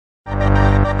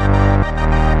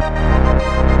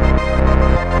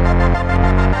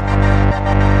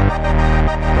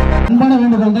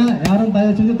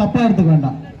தப்பா எடுத்துக்க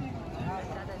வேண்டாம்.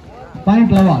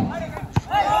 Point level.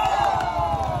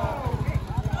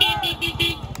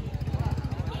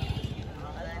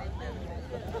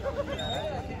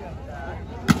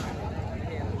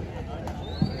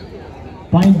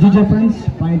 Point GJ friends,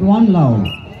 point 1 love.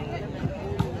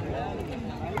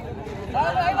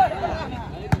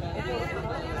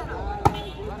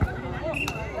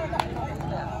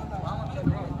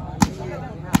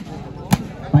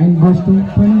 Point goes to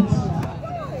friends,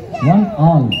 1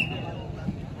 all.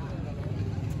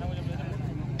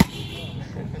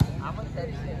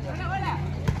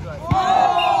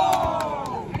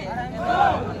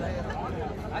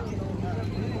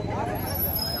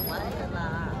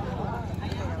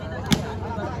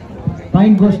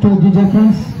 Point goes to GJ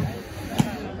friends,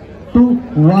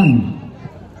 2-1.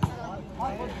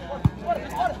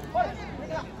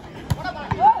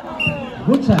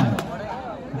 Good side.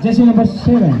 Jersey number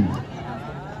 7.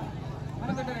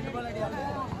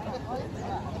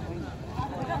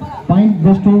 Point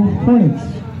goes to Phoenix,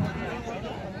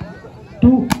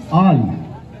 2 all.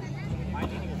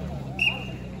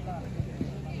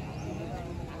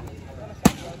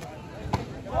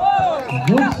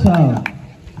 Good serve.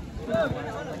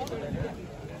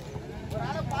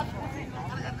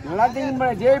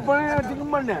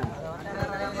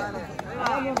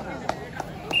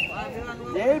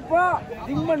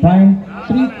 Point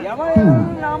 3-2.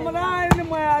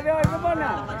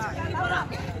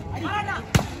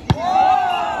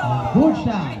 Good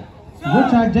shot. Good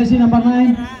shot, jersey number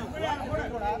 9.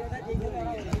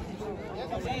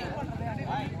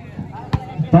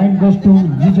 Point goes to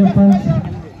GJ friends.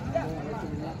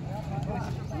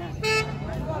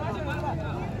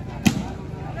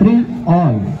 Three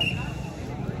all.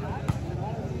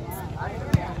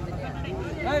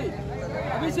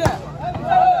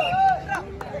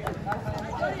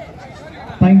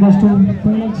 Point goes to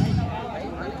Phoenix.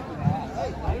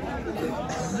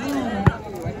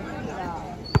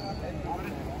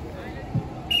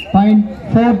 Point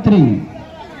 4-3.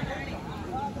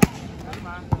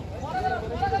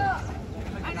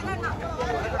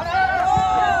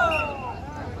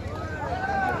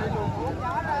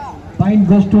 Point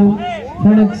goes to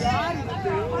Phoenix.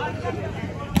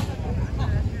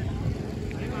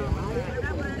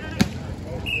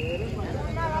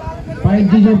 Point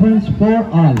GJ friends, 4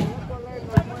 all.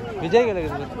 Vijay ke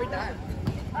lagde.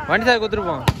 Vandi sir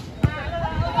kuthirupon.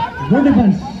 Good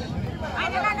defense.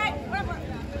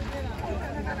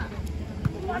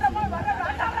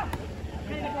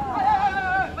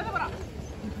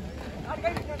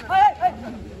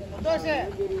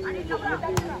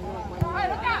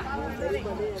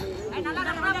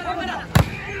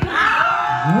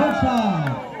 Good shot.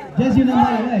 Jersey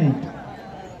number 8.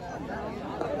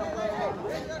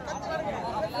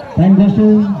 Point goes to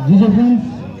GJ friends.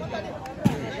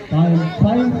 Point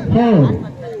 5-4.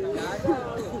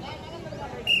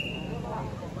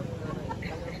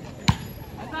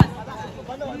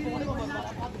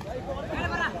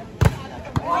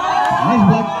 Nice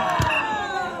block.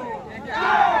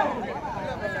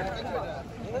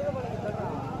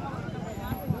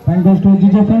 Point goes to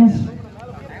GJ friends.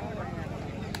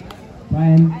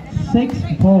 Point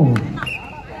 6-4.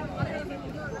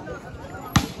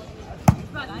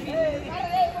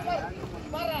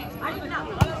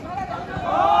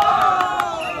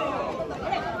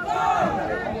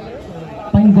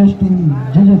 Point goes to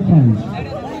GJ friends.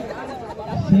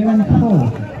 7-4.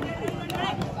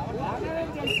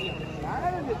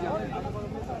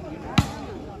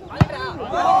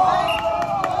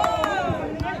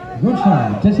 Good shot.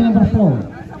 Jersey number 4.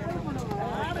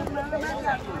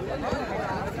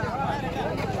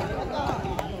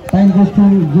 Point goes to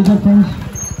GJ friends.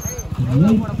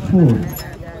 8-4.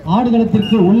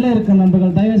 ஆடுகளத்திற்கு உள்ளே இருக்க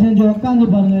நண்பர்கள் தயவு செஞ்சு உட்காந்து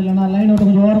பாருங்க, இல்லைன்னா line விட்டு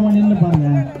கொஞ்சம் ஓரமா நின்று பாருங்க.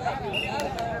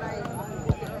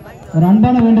 ஒரு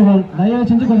அன்பான வேண்டுகோள், தயவு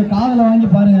செஞ்சு கொஞ்சம் காதல வாங்கி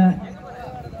பாருங்க.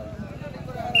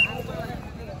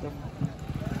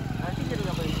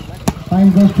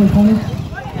 Point goes to Phoenix,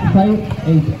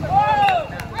 5-8.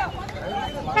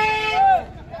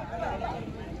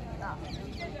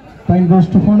 Point goes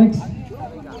to Phoenix.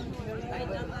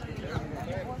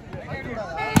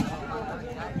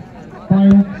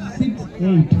 Point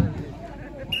 6-8.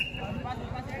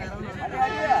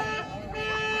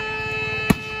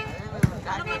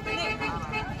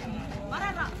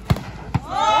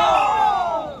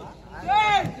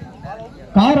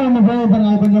 Car ஒன்று போய்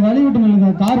பாருங்க, கொஞ்சம் வழி விட்டு நில்லுங்க.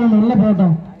 கார் ஒன்று உள்ள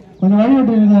போகட்டும், கொஞ்சம் வழி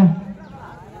விட்டு நில்லுங்க.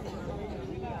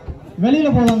 வெளியில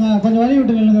போவாங்க, கொஞ்சம் வழி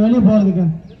விட்டு நில்லுங்க வெளியே போறதுக்கு.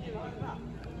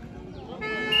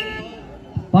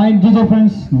 Point GJ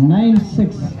friends,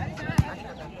 9-6.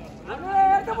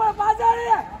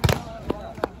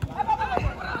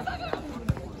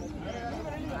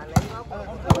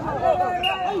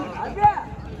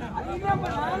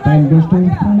 Time goes to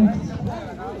Phoenix.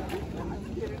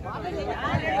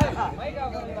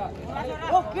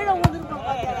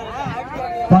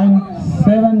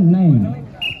 .79.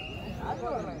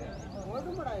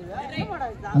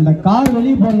 அந்த கார்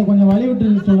வெளியே போறது கொஞ்சம் வழி விட்டு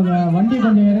சொல்லுங்க. வண்டி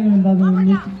கொஞ்சம் இறங்கி வந்தாது.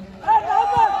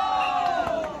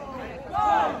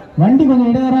 வண்டி கொஞ்சம்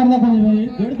இடையரா இருந்தா கொஞ்சம்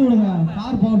எடுத்து விடுங்க.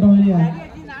 கார் போகட்டும் வெளியே.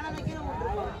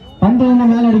 பந்து வந்து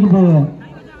மேல அடிக்க போகுது.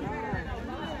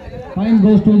 Point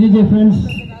goes to GJ friends.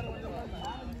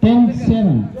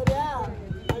 10-7.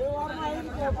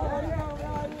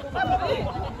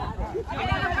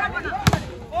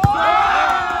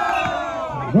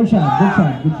 Good shot, good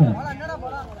shot, good shot.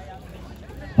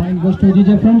 Point goes to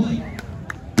GJ friends.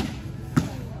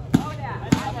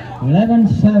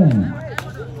 11-7.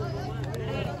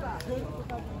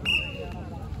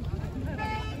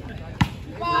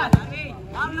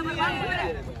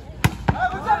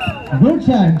 Good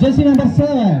shot, jersey number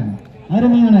 7.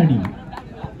 அருமையான அடி.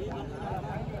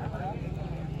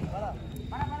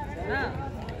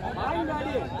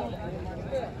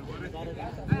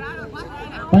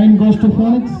 Point goes to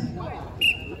Phoenix.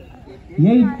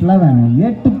 8-11.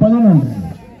 8-11.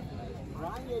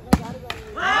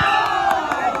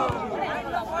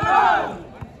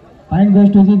 Point goes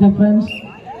to the friends.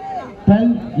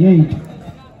 12-8.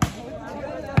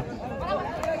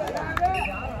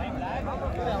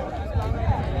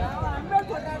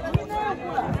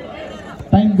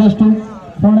 Point goes to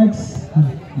Phoenix.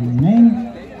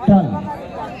 9-12.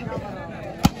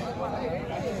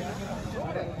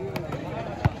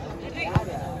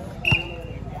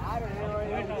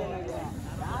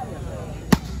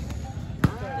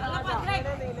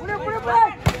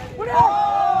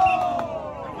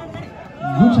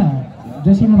 Good shot.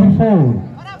 Jersey number 4.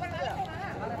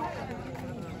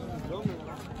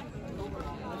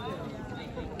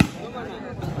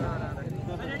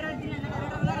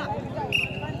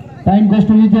 Time goes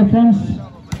to your friends.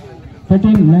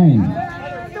 13-9.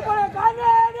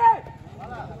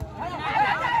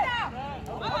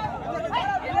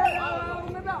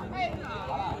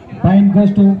 Point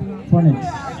goes to Phoenix.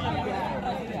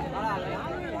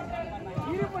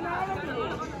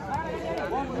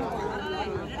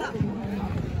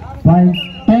 Point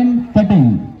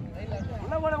 10-13.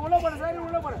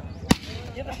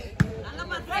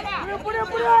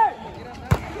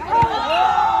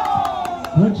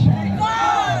 Good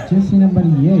shot. Jersey number 8.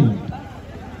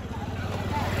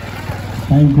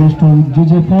 Time goes to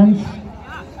GJ friends.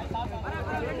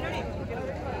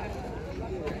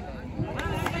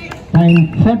 Time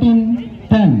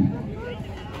 14-10.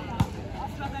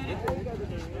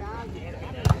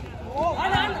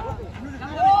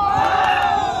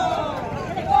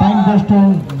 Time goes to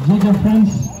GJ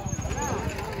friends.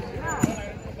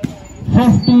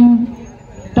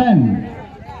 15-10.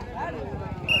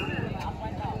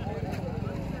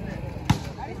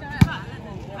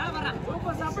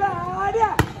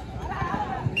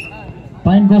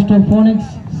 Point goes to Phoenix.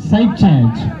 Side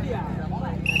change.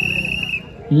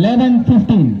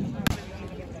 11-15.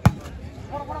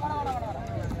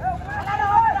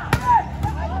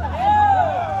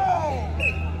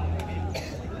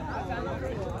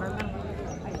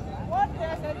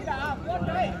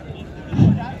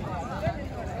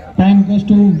 Time goes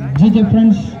to GJ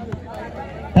friends.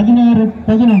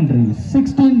 16-11.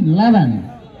 16-11.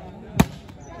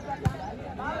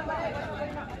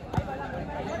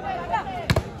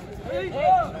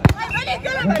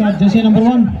 Jersey number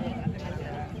 1.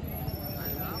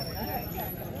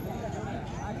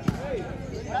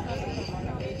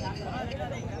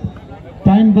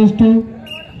 Time goes to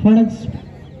Phoenix.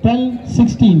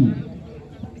 12-16.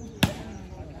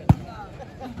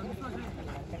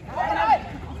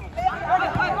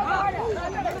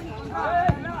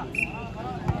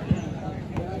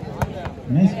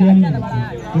 Nice game.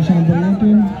 Jersey number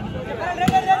 18.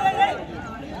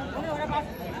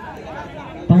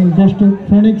 Time goes to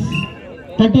Phoenix.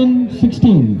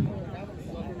 13-16.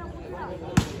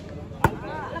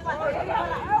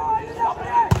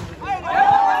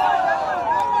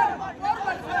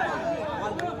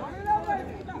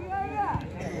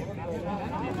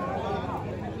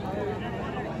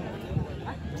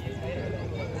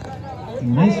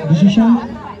 Nice decision.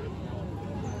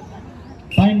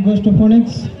 Time goes to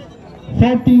Phoenix.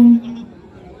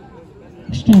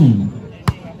 14-16.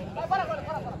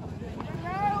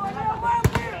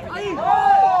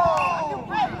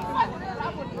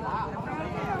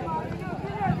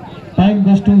 Time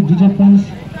goes to GJ friends.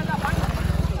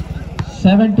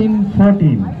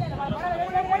 17-14.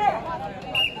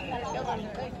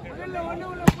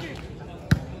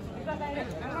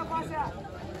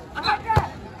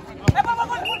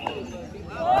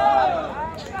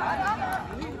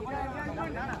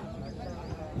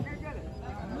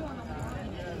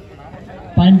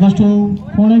 goes to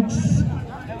Phoenix.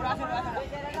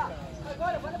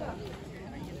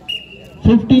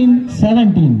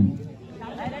 15-17.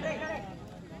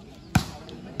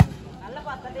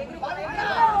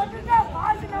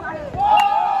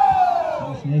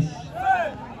 Nice.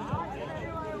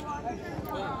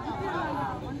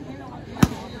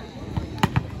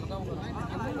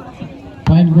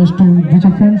 Point goes to which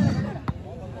offense?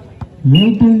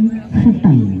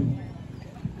 18-15.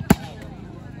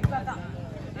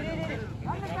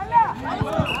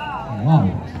 Wow.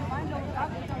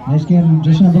 Nice game,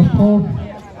 just number 4.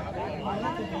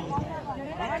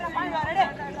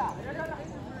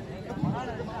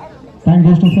 Point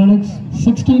goes to Phoenix.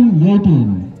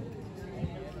 16-18.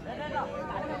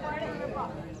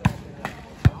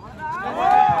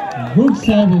 Good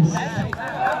service.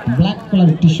 Black color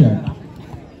t-shirt.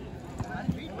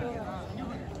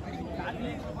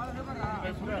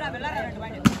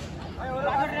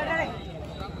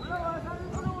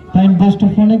 Point goes to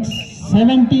Phoenix.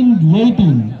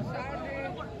 17-18.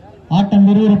 ஆட்டம்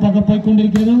விறுவிறுப்பாக போய்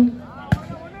கொண்டிருக்கிறது.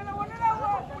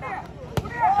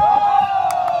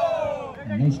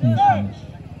 Nice.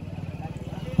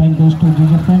 Point goes to the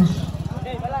defense.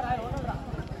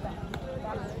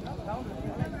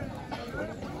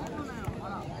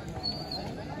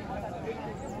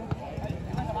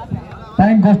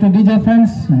 Point goes to DJ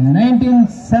Friends.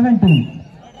 19-17.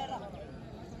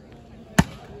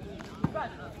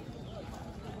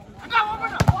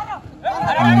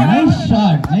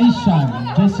 Nice shot.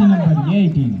 Jersey number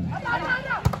 18.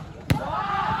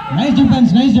 Nice defense.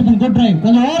 Good drive.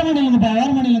 கொஞ்சம் ஓரம்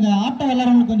பண்ணிடுங்க. ஆட்டம்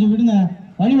விளையாடுறவங்க கொஞ்சம் விடுங்க.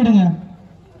 வழி விடுங்க.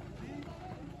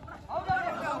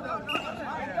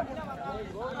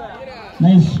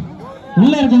 Nice.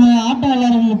 உள்ள இருக்குங்க ஆட்டம்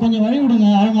விளையாடுறவங்க கொஞ்சம் வழி விடுங்க.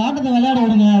 அவங்க ஆட்டத்தை விளையாட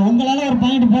விடுங்க. உங்களால ஒரு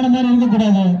பாயிண்ட் போன மாதிரி இருக்க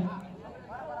கூடாது.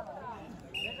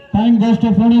 Point goes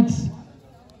to Phoenix.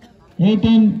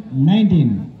 18-19.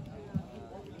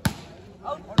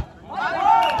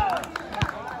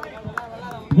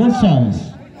 Good service.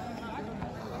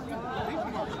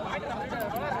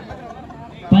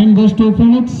 Point goes to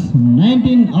Phoenix.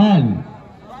 19-all.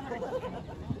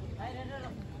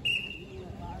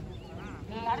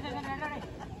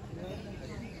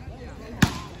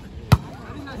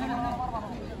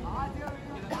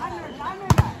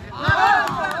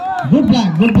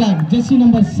 Good block. Jersey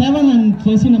number 7 and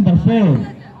jersey number 4.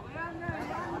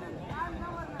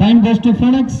 Point goes to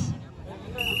Phoenix.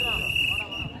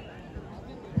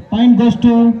 Point goes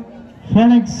to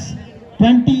Phoenix.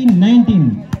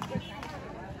 20-19.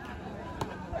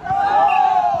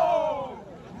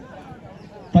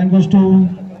 Point goes to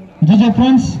DJ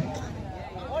Friends.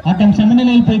 ஆட்டம்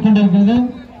சமநிலையில் போய் கொண்டிருக்கிறது.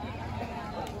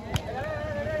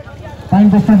 Point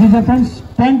goes to DJ Friends.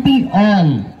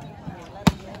 20-all.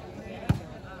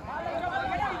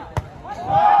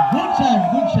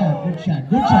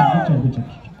 Good shot.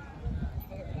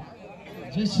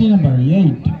 Jersey number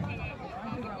 8.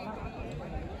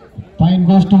 Point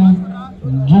goes to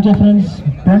DJ Friends.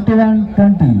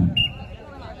 21-20.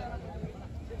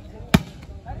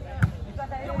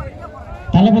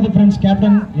 Thalapathy Friends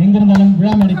captain எங்கிருந்தாலும்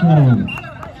விழா மேடைக்கு வரவும்.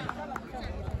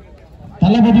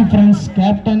 தளபதி Friends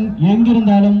captain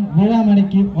எங்கிருந்தாலும் விழா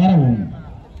மேடைக்கு வரவும்.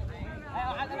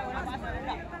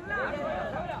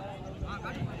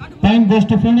 Point goes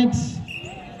to Phoenix.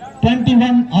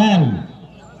 21-all.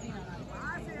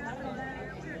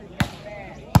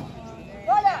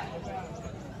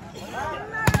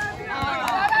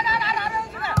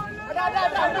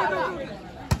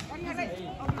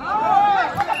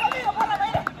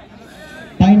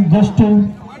 Point goes to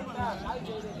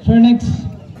Phoenix.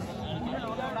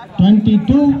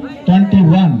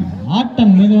 22-21.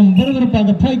 ஆட்டம் மிகவும் விறுவிறுப்பாக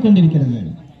போய் கொண்டிருக்கிறது.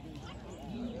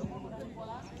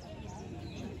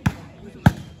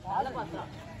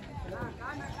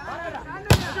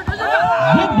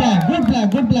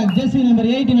 Good block. Jersey number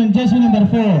 18 and jersey number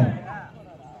 4.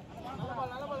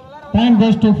 Point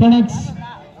goes to Phoenix.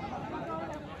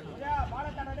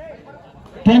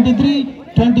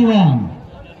 23-21.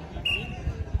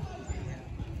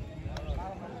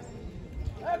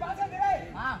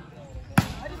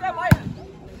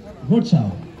 Good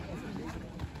serve.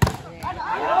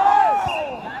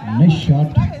 Nice shot.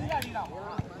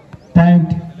 Point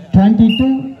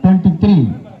 22-23.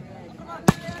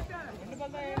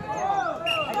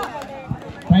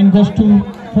 Point goes to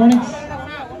Phoenix.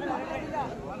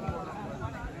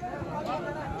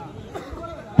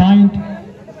 Point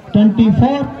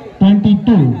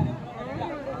 24-22.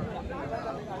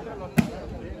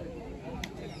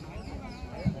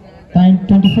 Point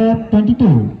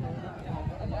 24-22.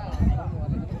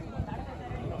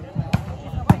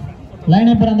 Line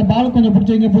up அந்த பால் கொஞ்சம்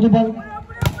பிடிச்சிங்க புது பால்.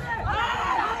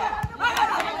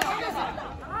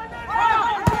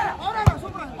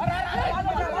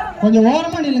 கொஞ்சம்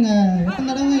ஓரமா நில்லுங்க. எத்தனை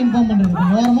தடவை இன்ஃபார்ம் பண்றது?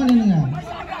 கொஞ்சம் ஓரமா நில்லுங்க.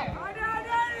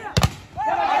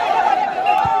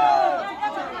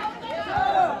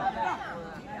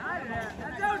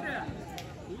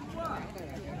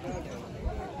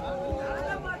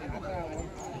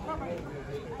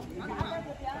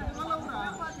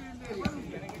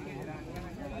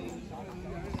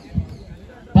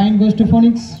 Point goes to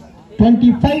Phoenix.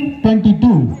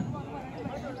 25-22.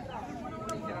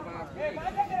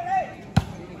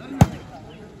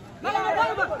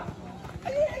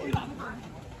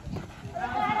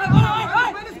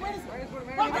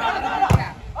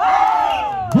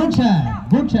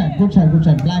 Good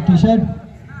shot. Black t-shirt.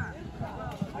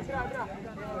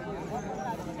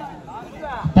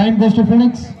 Time goes to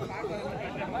Phoenix.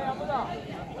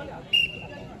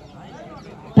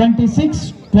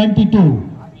 26-22.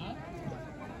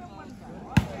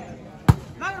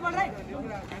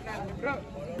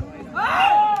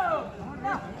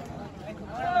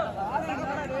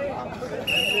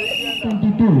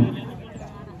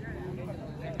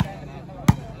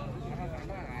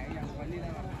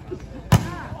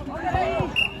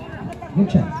 Good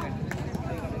shot.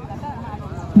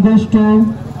 Goes to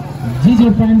GJ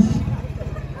friends.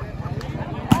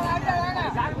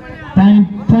 Time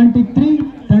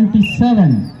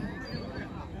 23-27.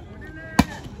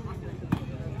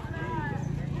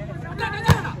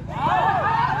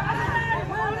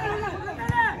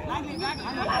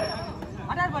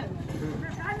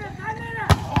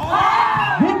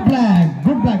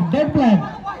 Good black, dead black.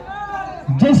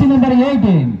 Jersey number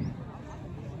 18.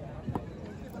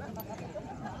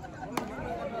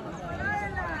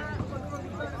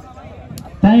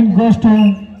 Time goes to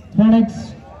Phoenix.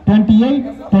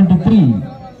 28-23.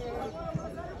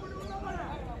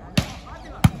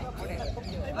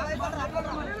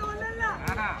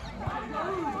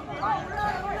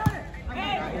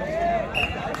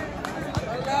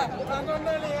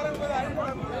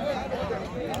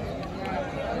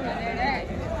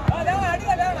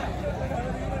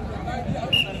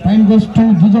 Time goes to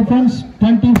GJ friends.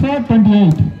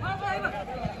 24-28.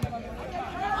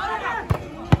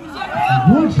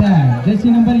 Good shot. Jersey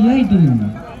number 18.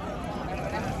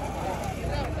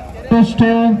 Goes to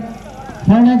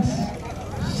Phoenix.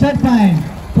 Set point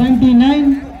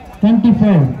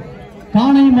 29-24.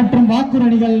 Kanai மற்றும் வாக்கூர்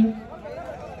அணிகள்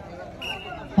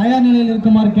தயார் நிலையில்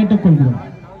இருக்குமாறு கேட்டுக்கொள்கிறோம்.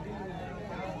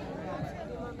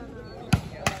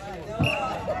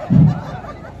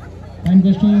 Time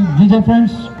goes to GJ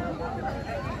friends.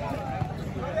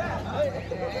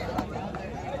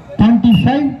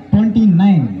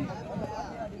 25-29.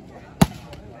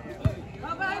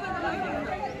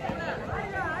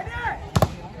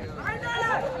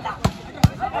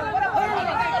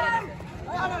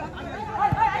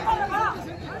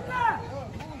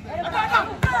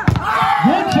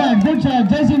 Good shot.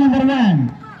 Jersey number 1.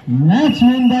 Match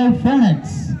win by Phoenix.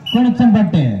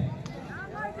 Konachambate.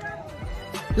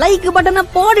 Like பட்டனை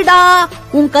போடுடா,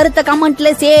 உன் கருத்தை கமெண்ட்ல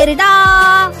சேருடா.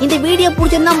 இந்த வீடியோ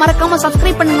பிடிச்சிருந்தா மறக்காம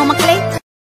சப்ஸ்கிரைப் பண்ணுங்க மக்களே.